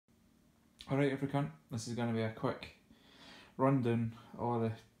Alright every cunt, this is going to be a quick rundown all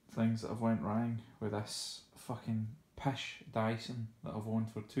the things that have went wrong with this fucking pish Dyson that I've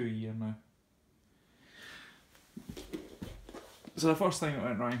owned for 2 years now. So the first thing that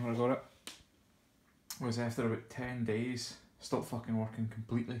went wrong when I got it was after about 10 days, stopped fucking working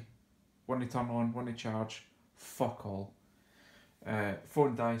completely. Wouldn't turn on, wouldn't charge, fuck all.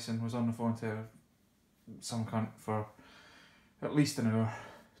 Phone Dyson, was on the phone to some cunt for at least an hour.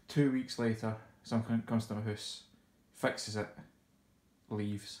 2 weeks later, some cunt comes to my house, fixes it,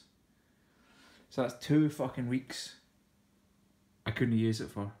 leaves. So that's 2 fucking weeks I couldn't use it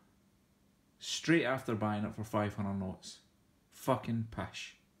for. Straight after buying it for 500 knots. Fucking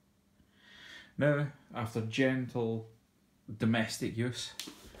pish. Now, after gentle domestic use,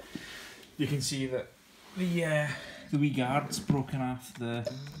 you can see that the wee guard's broken off the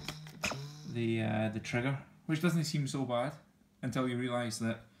trigger, which doesn't seem so bad until you realise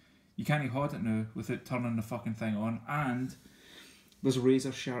that you can't hold it now without turning the fucking thing on, and there's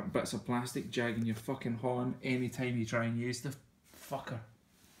razor sharp bits of plastic jagging your fucking horn anytime you try and use the fucker.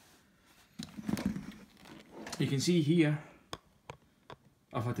 You can see here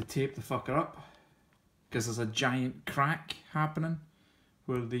I've had to tape the fucker up because there's a giant crack happening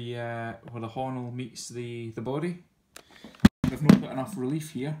where the horn meets the body. They've not got enough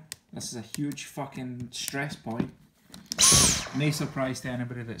relief here. This is a huge fucking stress point. No surprise to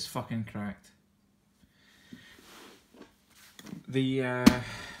anybody that's fucking cracked. The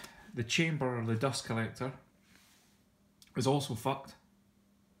chamber, or the dust collector, is also fucked.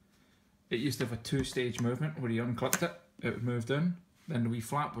 It used to have a 2-stage movement where you unclipped it, it would move down, then the wee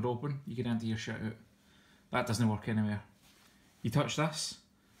flap would open, you could empty your shit out. That doesn't work anywhere. You touch this,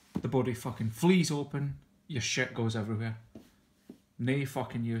 the body fucking flees open, your shit goes everywhere. No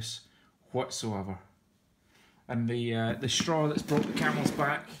fucking use whatsoever. And the straw that's broke the camel's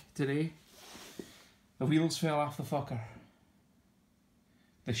back today, the wheels fell off the fucker.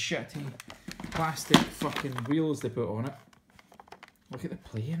 The shitty plastic fucking wheels they put on it. Look at the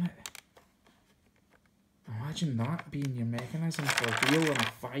play in it. Imagine that being your mechanism for a wheel on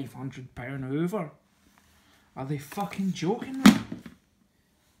a £500 Hoover. Are they fucking joking me?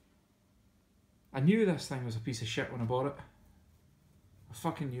 I knew this thing was a piece of shit when I bought it. I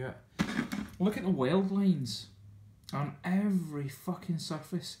fucking knew it. Look at the weld lines on every fucking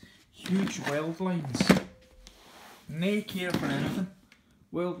surface. Huge weld lines. No care for anything.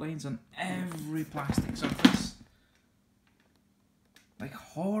 Weld lines on every plastic surface. Like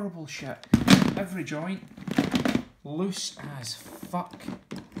horrible shit. Every joint loose as fuck.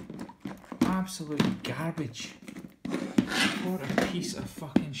 Absolute garbage. What a piece of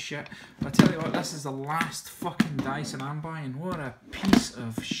fucking shit. I tell you what, this is the last fucking Dyson I'm buying. What a piece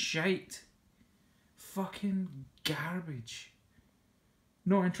of shite. Fucking garbage.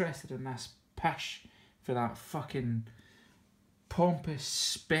 Not interested in this pish for that fucking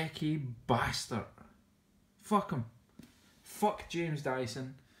pompous, specky bastard. Fuck him. Fuck James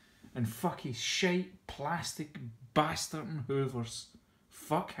Dyson. And fuck his shite plastic bastard and hoovers.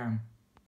 Fuck him.